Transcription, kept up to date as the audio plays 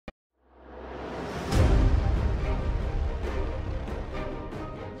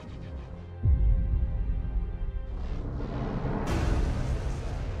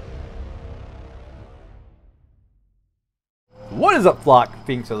What is up, flock?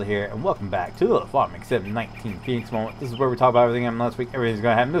 Feenix over here, and welcome back to the MSI Z97-Gaming5 moment. This is where we talk about everything that happened last week, everything's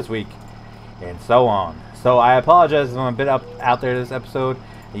going to happen this week, and so on. So I apologize if I'm a bit out there this episode.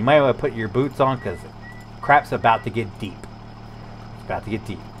 You might want to put your boots on because crap's about to get deep. It's about to get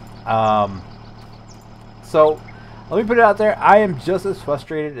deep. So let me put it out there. I am just as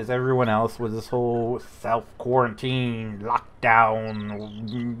frustrated as everyone else with this whole self-quarantine,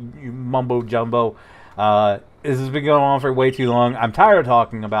 lockdown, mumbo jumbo. This has been going on for way too long. I'm tired of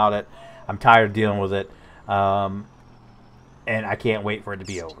talking about it. I'm tired of dealing with it. And I can't wait for it to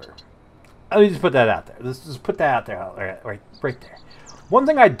be over. Let me just put that out there. Let's just put that out there, right there. One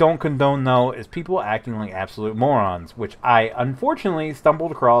thing I don't condone, though, is people acting like absolute morons, which I unfortunately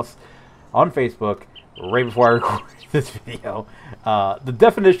stumbled across on Facebook right before I recorded this video. The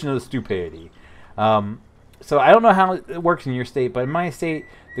definition of stupidity. So I don't know how it works in your state, but in my state,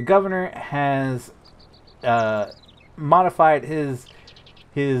 the governor has modified his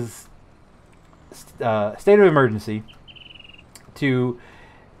state of emergency to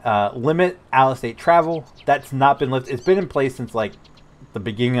limit out-of-state travel. That's not been lifted. It's been in place since like the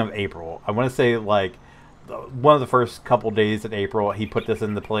beginning of April. I want to say like one of the first couple days of April he put this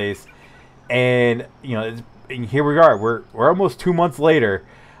into place, and you know, and here we are. We're almost 2 months later.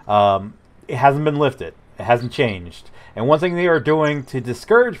 It hasn't been lifted. It hasn't changed. And one thing they are doing to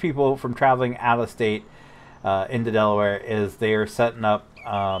discourage people from traveling out of state into Delaware is they are setting up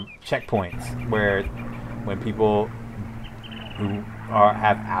checkpoints where when people who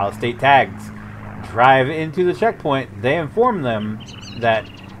have out-of-state tags drive into the checkpoint, they inform them that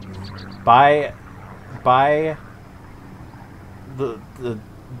by the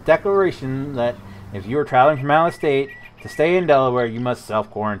declaration that if you are traveling from out of state to stay in Delaware, you must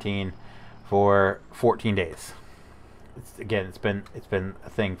self-quarantine for 14 days. Again, it's been a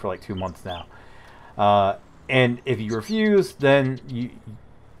thing for like 2 months now. And if you refuse, then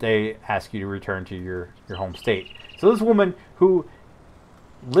they ask you to return to your home state. So this woman who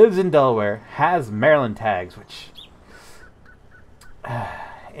lives in Delaware has Maryland tags, which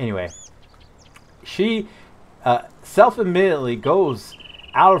anyway, she self-admittedly goes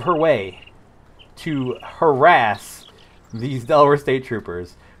out of her way to harass these Delaware state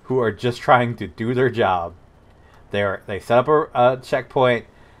troopers who are just trying to do their job. They set up a checkpoint.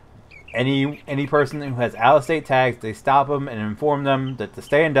 Any person who has out-of-state tags, they stop them and inform them that to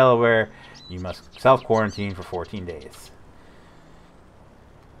stay in Delaware, you must self-quarantine for 14 days.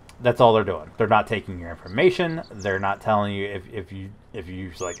 That's all they're doing. They're not taking your information. They're not telling you if you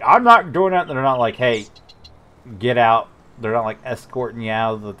like, I'm not doing that. They're not like, hey, get out. They're not like escorting you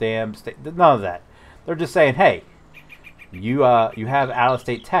out of the damn state. None of that. They're just saying, hey, you have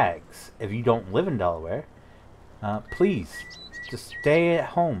out-of-state tags. If you don't live in Delaware, please just stay at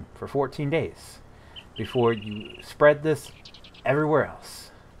home for 14 days before you spread this everywhere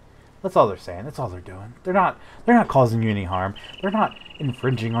else. That's all they're saying. That's all they're doing. They're not causing you any harm. They're not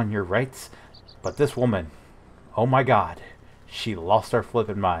infringing on your rights. But this woman, oh my God, she lost her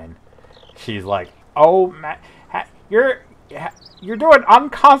flipping mind. She's like, oh, you're doing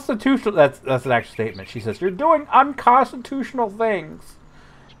unconstitutional. That's an actual statement. She says you're doing unconstitutional things.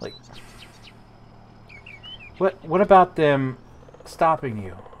 Like, what about them stopping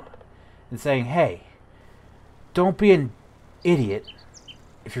you and saying, hey, don't be an idiot.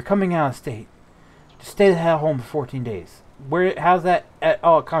 If you're coming out of state, just stay the hell home for 14 days. How's that at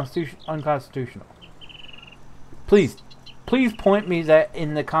all unconstitutional? Please point me that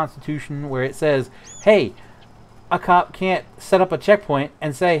in the Constitution where it says, hey, a cop can't set up a checkpoint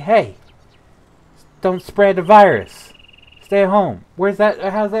and say, hey, don't spread the virus. Stay at home. Where's that?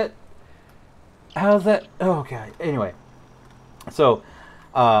 How's that? Oh, God. Anyway. So,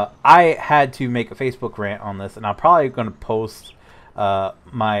 I had to make a Facebook rant on this, and I'm probably going to post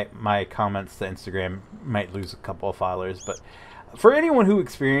my comments to Instagram. Might lose a couple of followers, but for anyone who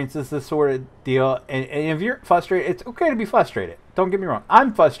experiences this sort of deal, and if you're frustrated, it's okay to be frustrated. Don't get me wrong.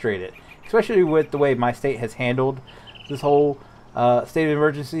 I'm frustrated, especially with the way my state has handled this whole state of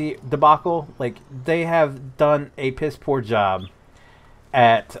emergency debacle. Like, they have done a piss poor job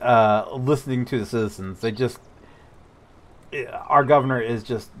at listening to the citizens. They just, our governor is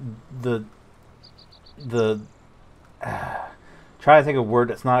just the try to think of a word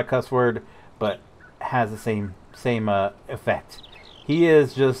that's not a cuss word, but has the same effect. He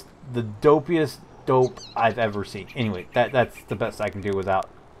is just the dopiest dope I've ever seen. Anyway, that's the best I can do without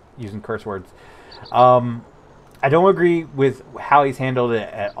using curse words. I don't agree with how he's handled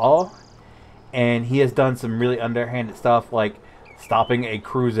it at all, and he has done some really underhanded stuff, like stopping a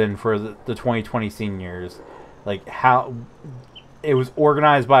cruise-in for the 2020 seniors. Like, how it was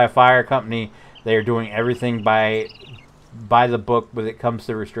organized by a fire company. They are doing everything by by the book when it comes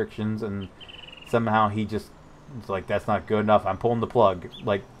to restrictions, and somehow he just it's like, that's not good enough. I'm pulling the plug.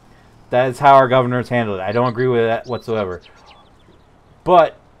 Like, that is how our governors handle it. I don't agree with that whatsoever.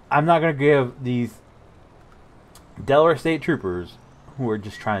 But I'm not going to give these Delaware State troopers who are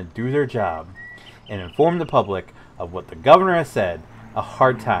just trying to do their job and inform the public of what the governor has said a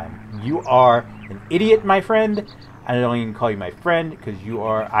hard time. You are an idiot, my friend. I don't even call you my friend because you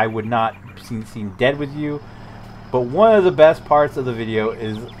are. I would not seem dead with you. But one of the best parts of the video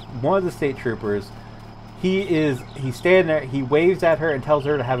is one of the state troopers. He's standing there. He waves at her and tells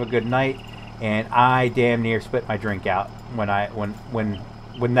her to have a good night. And I damn near spit my drink out when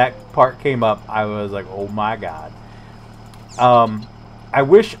that part came up. I was like, oh my god. I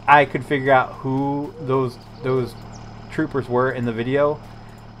wish I could figure out who those troopers were in the video,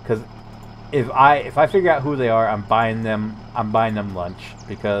 because if I figure out who they are, I'm buying them lunch,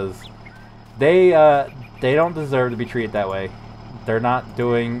 because they don't deserve to be treated that way. They're not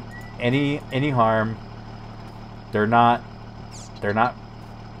doing any harm. They're not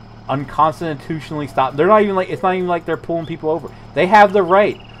unconstitutionally stopped. They're not even like, it's not even like they're pulling people over. They have the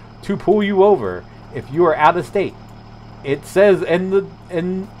right to pull you over if you are out of state. It says in the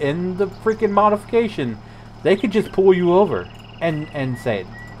freaking modification, they could just pull you over and say it.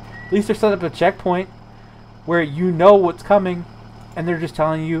 At least they're setting up a checkpoint where you know what's coming, and they're just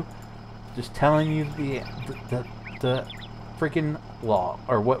telling you the freaking law,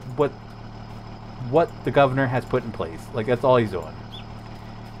 or what the governor has put in place. Like, that's all he's doing.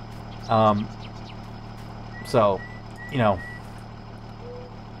 So, you know,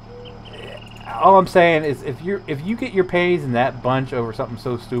 all I'm saying is, if you get your pays in that bunch over something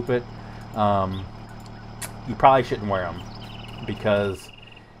so stupid, you probably shouldn't wear them, because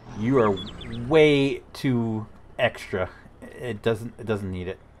you are way too extra. It doesn't need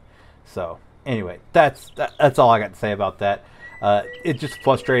it. So anyway, that's all I got to say about that. It just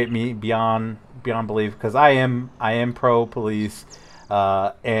frustrated me beyond belief, because I am pro police,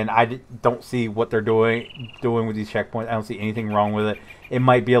 and I don't see what they're doing with these checkpoints. I don't see anything wrong with it. It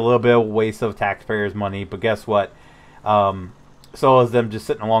might be a little bit of a waste of taxpayers' money, but guess what? So is them just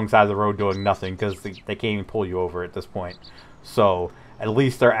sitting alongside the road doing nothing, because they can't even pull you over at this point. So at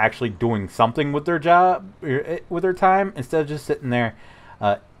least they're actually doing something with their job, with their time, instead of just sitting there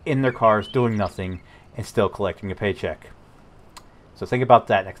in their cars doing nothing and still collecting a paycheck. So think about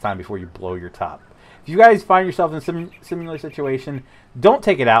that next time before you blow your top. If you guys find yourself in a similar situation, don't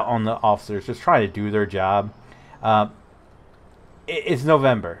take it out on the officers. Just try to do their job. It's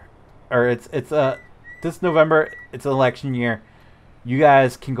November, or it's this November. It's election year. You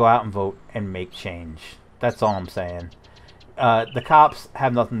guys can go out and vote and make change. That's all I'm saying. The cops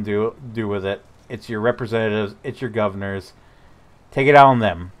have nothing to do with it. It's your representatives. It's your governors. Take it out on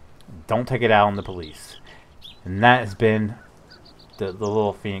them. Don't take it out on the police. And that has been the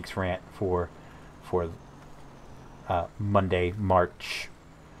little Feenix rant for Monday, March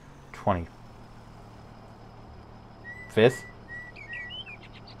 25th.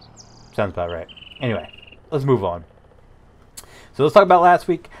 Sounds about right. Anyway, let's move on. So let's talk about last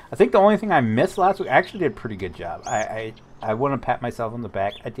week. I think the only thing I missed last week, I actually did a pretty good job. I want to pat myself on the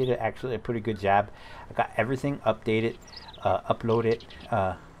back. I did actually a pretty good job. I got everything updated, uploaded,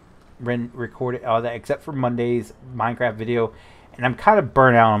 recorded, all that, except for Monday's Minecraft video. And I'm kind of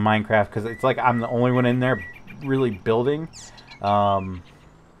burnt out on Minecraft, because it's like I'm the only one in there really building. I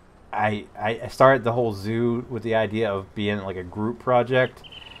started the whole zoo with the idea of being like a group project,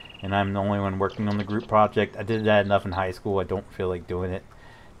 and I'm the only one working on the group project. I did that enough in high school. I don't feel like doing it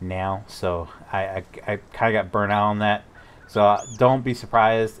now, so I kind of got burnt out on that. So don't be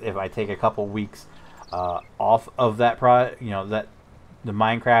surprised if I take a couple weeks off of that the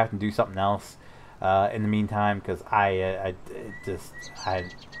Minecraft, and do something else in the meantime, because I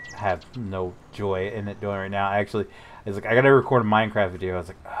have no joy in it doing it right now. I was like, I gotta record a Minecraft video. I was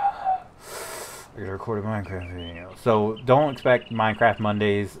like, I gotta record a Minecraft video. So don't expect Minecraft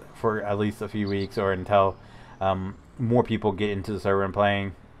Mondays for at least a few weeks, or until more people get into the server and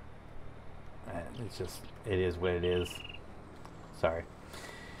playing. It's just, it is what it is. Sorry.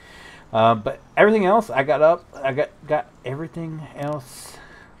 But everything else I got everything else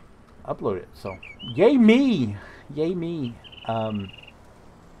uploaded. So yay me, yay me. I'm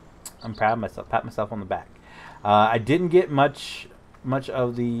proud of myself. Pat myself on the back. I didn't get much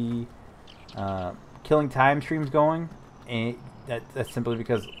of the killing time streams going, and that's simply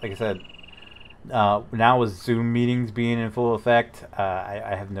because, like I said, now with Zoom meetings being in full effect,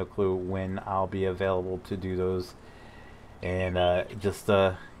 I have no clue when I'll be available to do those, and just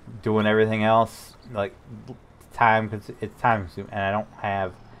doing everything else, like it's time consuming, and I don't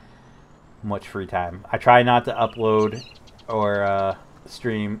have much free time. I try not to upload or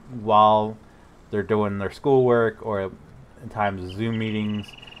stream while they're doing their schoolwork or in times of Zoom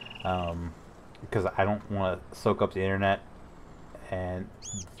meetings, because I don't want to soak up the internet, and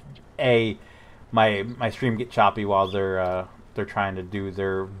my stream get choppy while they're trying to do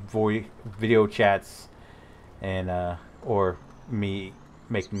their video chats, and or me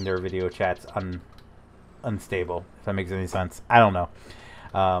making their video chats unstable, if that makes any sense. I don't know.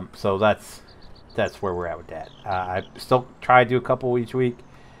 So that's where we're at with that. I still try to do a couple each week,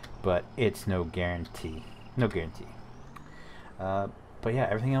 but it's no guarantee. No guarantee. But yeah,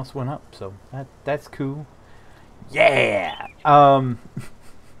 everything else went up, so that's cool. Yeah.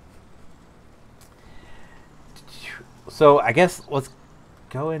 So I guess let's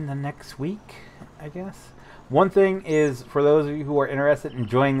go in the next week, I guess. One thing is, for those of you who are interested in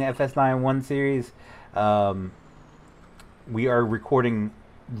joining the FS91 series, we are recording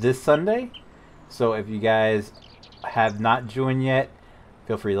this Sunday. So if you guys have not joined yet,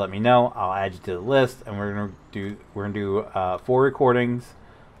 feel free to let me know. I'll add you to the list, and we're gonna do 4 recordings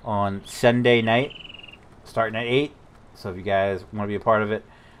on Sunday night, starting at 8. So if you guys want to be a part of it,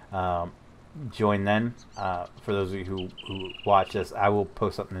 join then. For those of you who watch this, I will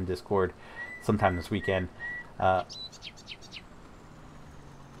post something in Discord sometime this weekend.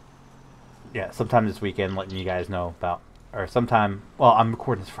 Yeah, sometime this weekend, letting you guys know about, or sometime. Well, I'm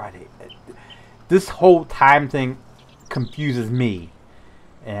recording this Friday. This whole time thing confuses me.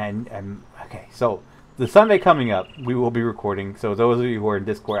 And okay, so the Sunday coming up, we will be recording. So those of you who are in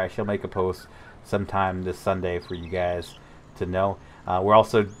Discord, I shall make a post sometime this Sunday for you guys to know. We're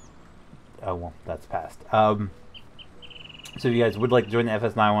also, oh well, that's past. So if you guys would like to join the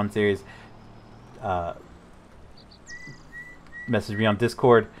FS91 series, message me on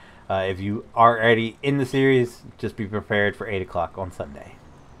Discord. If you are already in the series, just be prepared for 8 o'clock on Sunday.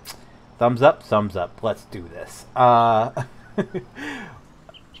 Thumbs up, thumbs up. Let's do this.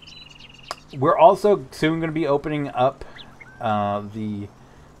 We're also soon going to be opening up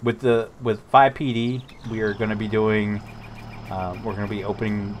with 5PD. We are going to be doing. We're going to be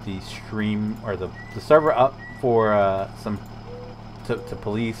opening the stream or the server up for to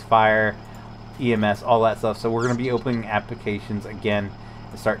police, fire, EMS, all that stuff. So we're going to be opening applications again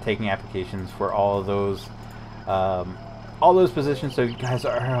and start taking applications for all of those positions. So you guys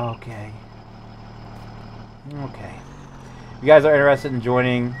are okay. Okay. If you guys are interested in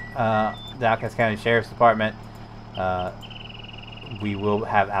joining the Outcast County Sheriff's Department, we will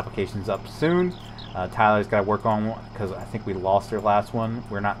have applications up soon. Tyler's got to work on one because I think we lost our last one.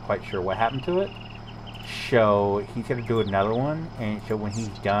 We're not quite sure what happened to it. So he's going to do another one, and so when he's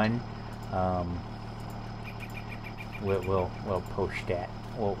done, we'll post that.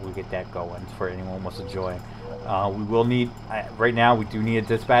 We'll get that going for anyone who wants to join. We will need, right now we do need a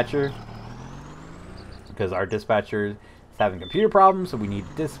dispatcher because our dispatcher is having computer problems, so we need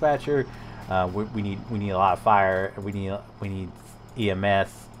a dispatcher. We need a lot of fire. We need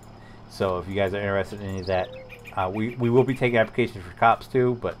EMS. So if you guys are interested in any of that, we will be taking applications for cops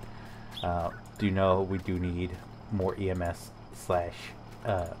too, but do know we do need more EMS / fire.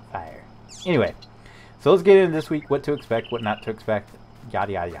 Anyway, so let's get into this week, what to expect, what not to expect,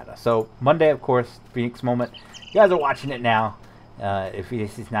 yada yada yada. So Monday, of course, Feenix moment. You guys are watching it now. If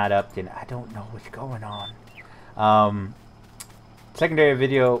this is not up, then I don't know what's going on. Secondary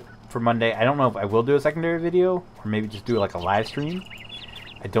video for Monday. I don't know if I will do a secondary video or maybe just do like a live stream.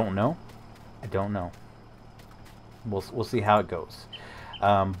 I don't know. I don't know. We'll see how it goes.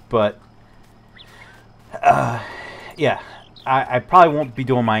 Yeah, I probably won't be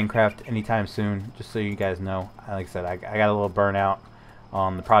doing Minecraft anytime soon. Just so you guys know. Like I said, I got a little burnout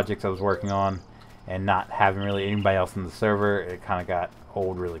on the projects I was working on, and not having really anybody else in the server. It kind of got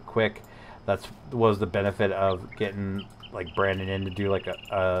old really quick. That was the benefit of getting like Brandon in to do like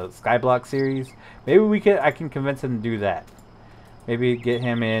a Skyblock series. Maybe I can convince him to do that. Maybe get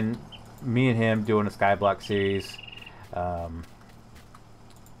him in, me and him doing a Skyblock series,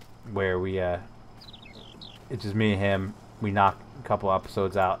 where we it's just me and him. We knock a couple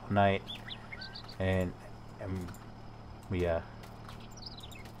episodes out a night, and we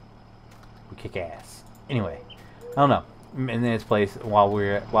kick ass. Anyway, I don't know. In this place, while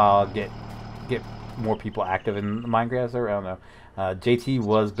I get more people active in the Minecraft server, I don't know. JT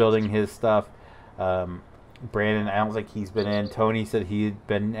was building his stuff. Brandon, I don't think he's been in. Tony said he'd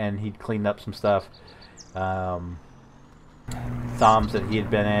been and he'd cleaned up some stuff. Tom said he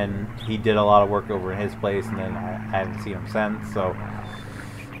had been in. He did a lot of work over in his place, and then I haven't seen him since. So,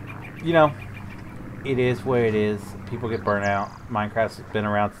 you know, it is what it is. People get burnt out. Minecraft's been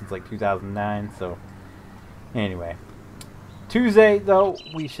around since like 2009. So, anyway, Tuesday though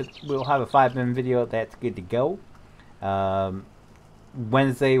we'll have a 5-minute video. That's good to go.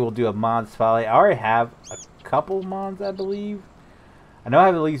 Wednesday we'll do a mod spotlight. I already have a couple mods, I believe. I know I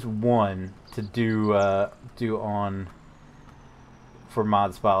have at least one to do on for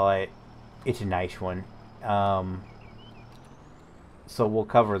mod spotlight. It's a nice one. So we'll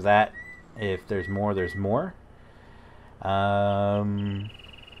cover that. If there's more, there's more.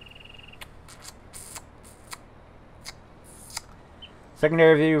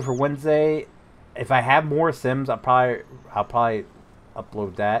 Secondary video for Wednesday. If I have more Sims, I'll probably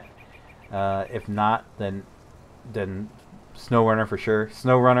upload that. If not, then SnowRunner for sure.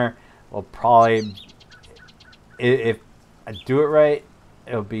 SnowRunner will probably, if I do it right,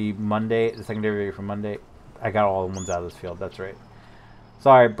 it'll be Monday. The secondary video for Monday. I got all the ones out of this field. That's right.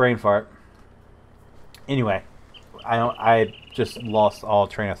 Sorry, brain fart. Anyway, I just lost all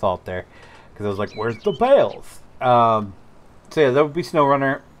train of thought there because I was like, "Where's the bales?" So yeah, there will be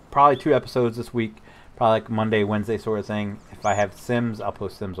SnowRunner. Probably 2 episodes this week. Probably like Monday, Wednesday sort of thing. If I have Sims, I'll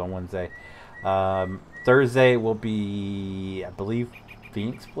post Sims on Wednesday. Thursday will be, I believe,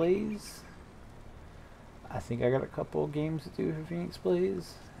 Feenix Plays. I think I got a couple games to do for Feenix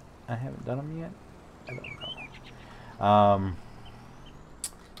Plays. I haven't done them yet. I don't know.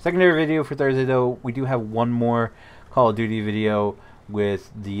 Secondary video for Thursday though, we do have one more Call of Duty video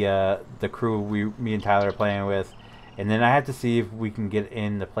with the crew me and Tyler are playing with, and then I have to see if we can get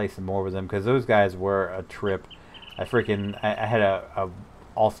in to play some more with them because those guys were a trip. I had a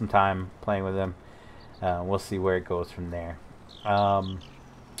awesome time playing with them. We'll see where it goes from there.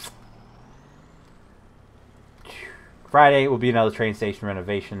 Friday will be another train station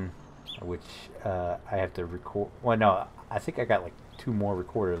renovation, which I have to record. Well, no, I think I got like 2 more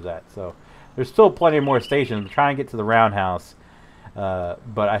recorded of that. So there's still plenty more stations. I'm trying to get to the roundhouse,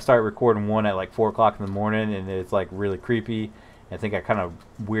 but I started recording one at like 4 o'clock in the morning, and it's like really creepy. I think I kind of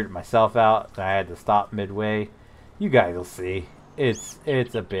weirded myself out. I had to stop midway. You guys will see. It's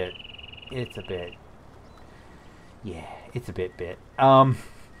a bit. Yeah, it's a bit. So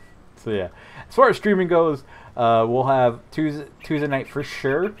yeah, as far as streaming goes, we'll have Tuesday night for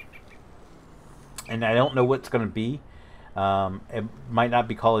sure, and I don't know what's gonna be. It might not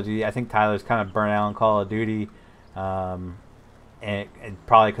be Call of Duty. I think Tyler's kind of burnt out on Call of Duty, and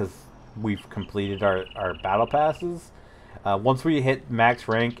probably because we've completed our battle passes. Once we hit max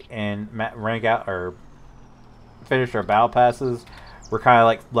rank and rank out or finish our battle passes, we're kind of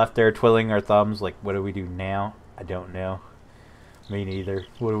like left there twiddling our thumbs. Like, what do we do now? I don't know. Me neither.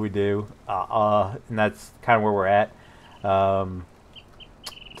 What do we do? And that's kind of where we're at.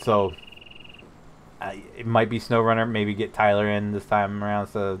 So it might be SnowRunner. Maybe get Tyler in this time around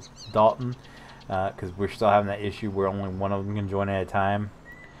instead of Dalton, because we're still having that issue where only one of them can join at a time.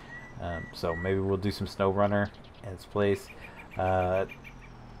 So maybe we'll do some SnowRunner in its place. I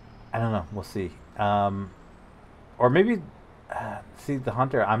don't know. We'll see. Or maybe see the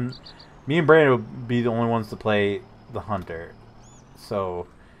Hunter. Me and Brandon will be the only ones to play the Hunter. So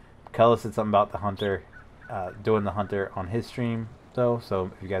Kella said something about the Hunter, doing the Hunter on his stream though.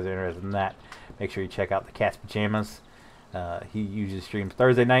 So if you guys are interested in that, make sure you check out the Cat's Pajamas. He usually streams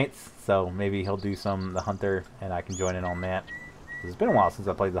Thursday nights, so maybe he'll do the Hunter, and I can join in on that. It's been a while since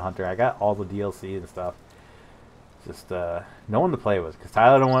I played the Hunter. I got all the DLC and stuff. Just no one to play with, because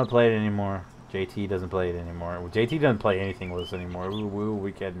Tyler don't want to play it anymore. JT doesn't play it anymore. Well, JT doesn't play anything with us anymore. Woo,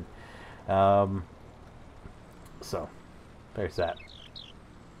 we kidding. So there's that.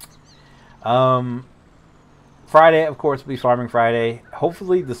 Friday, of course, will be Farming Friday.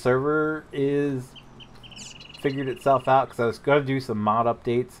 Hopefully the server is figured itself out, because I was going to do some mod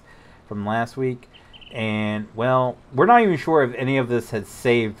updates from last week, and well, we're not even sure if any of this has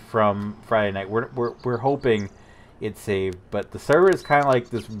saved from Friday night. We're hoping it's saved, but the server is kind of like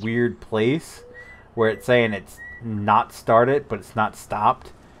this weird place where it's saying it's not started, but it's not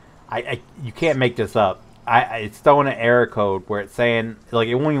stopped. You can't make this up. It's throwing an error code where it's saying, like,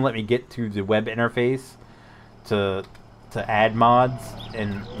 it won't even let me get to the web interface to add mods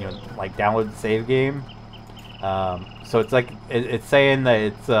and, you know, like download the save game. So it's like it's saying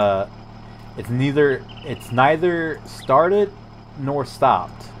that it's neither started nor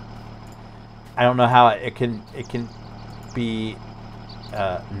stopped. I don't know how it can be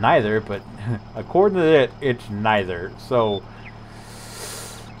neither, but according to it, it's neither. So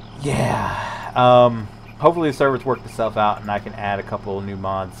yeah, hopefully the server's worked itself out, and I can add a couple of new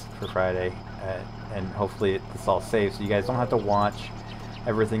mods for Friday, and hopefully it's all safe, so you guys don't have to watch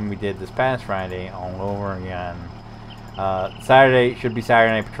everything we did this past Friday all over again. Saturday should be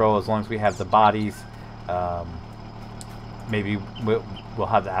Saturday Night Patrol, as long as we have the bodies. Maybe we'll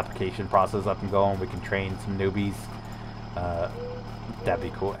have the application process up and going. We can train some newbies. That'd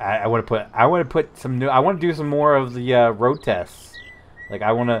be cool. I want to put some new. I want to do some more of the road tests. Like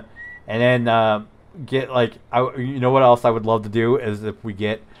I want to, and then get like you know what else I would love to do is if we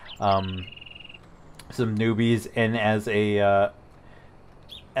get some newbies in as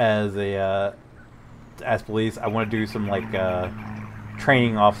police. I want to do some like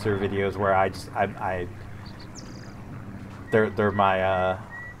training officer videos where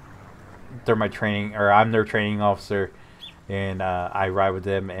they're my training, or I'm their training officer, and I ride with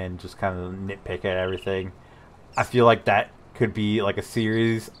them and just kind of nitpick at everything. I feel like that could be like a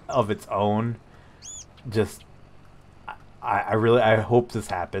series of its own. Just I hope this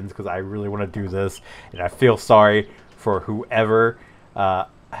happens because I really want to do this, and I feel sorry for whoever that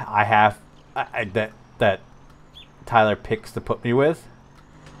Tyler picks to put me with.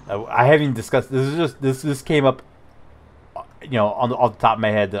 I haven't even discussed this. Is just this came up, you know, off the top of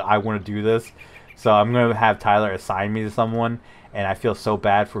my head that I want to do this. So I'm gonna have Tyler assign me to someone, and I feel so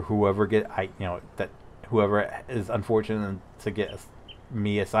bad for whoever whoever is unfortunate to get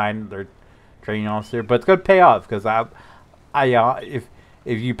me assigned their training officer. But it's gonna pay off because if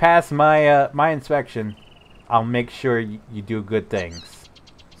you pass my my inspection, I'll make sure you do good things.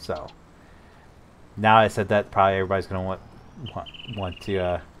 So now I said that, probably everybody's gonna want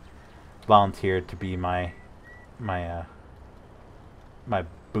to volunteer to be my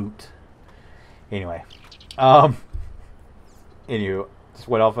boot. Anyway, anywho, just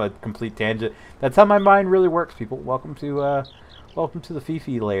went off a complete tangent. That's how my mind really works, people. Welcome to the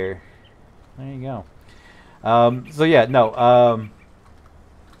Fifi lair. There you go. So yeah, no.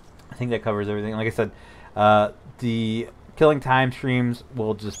 I think that covers everything. Like I said, the killing time streams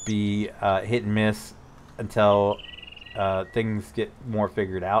will just be hit and miss until things get more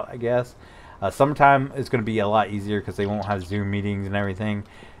figured out, I guess. Summertime is going to be a lot easier because they won't have Zoom meetings and everything,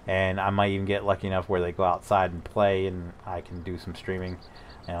 and I might even get lucky enough where they go outside and play and I can do some streaming.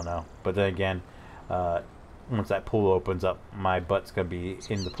 I don't know. But then again, once that pool opens up, my butt's going to be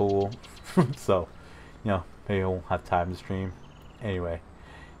in the pool. So, you know, maybe I won't have time to stream. Anyway,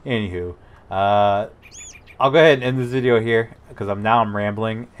 anywho, I'll go ahead and end this video here because I'm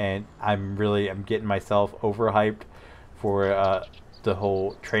rambling and I'm getting myself overhyped for the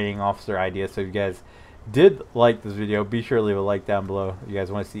whole training officer idea. So if you guys did like this video, be sure to leave a like down below. If you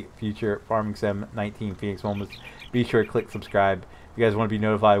guys want to see future Farming Sim 19 Feenix moments, be sure to click subscribe. If you guys want to be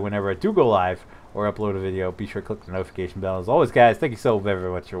notified whenever I do go live or upload a video, be sure to click the notification bell. As always, guys, thank you so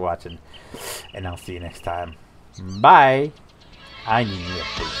very much for watching, and I'll see you next time. Bye. I need me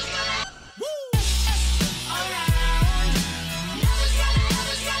a boot.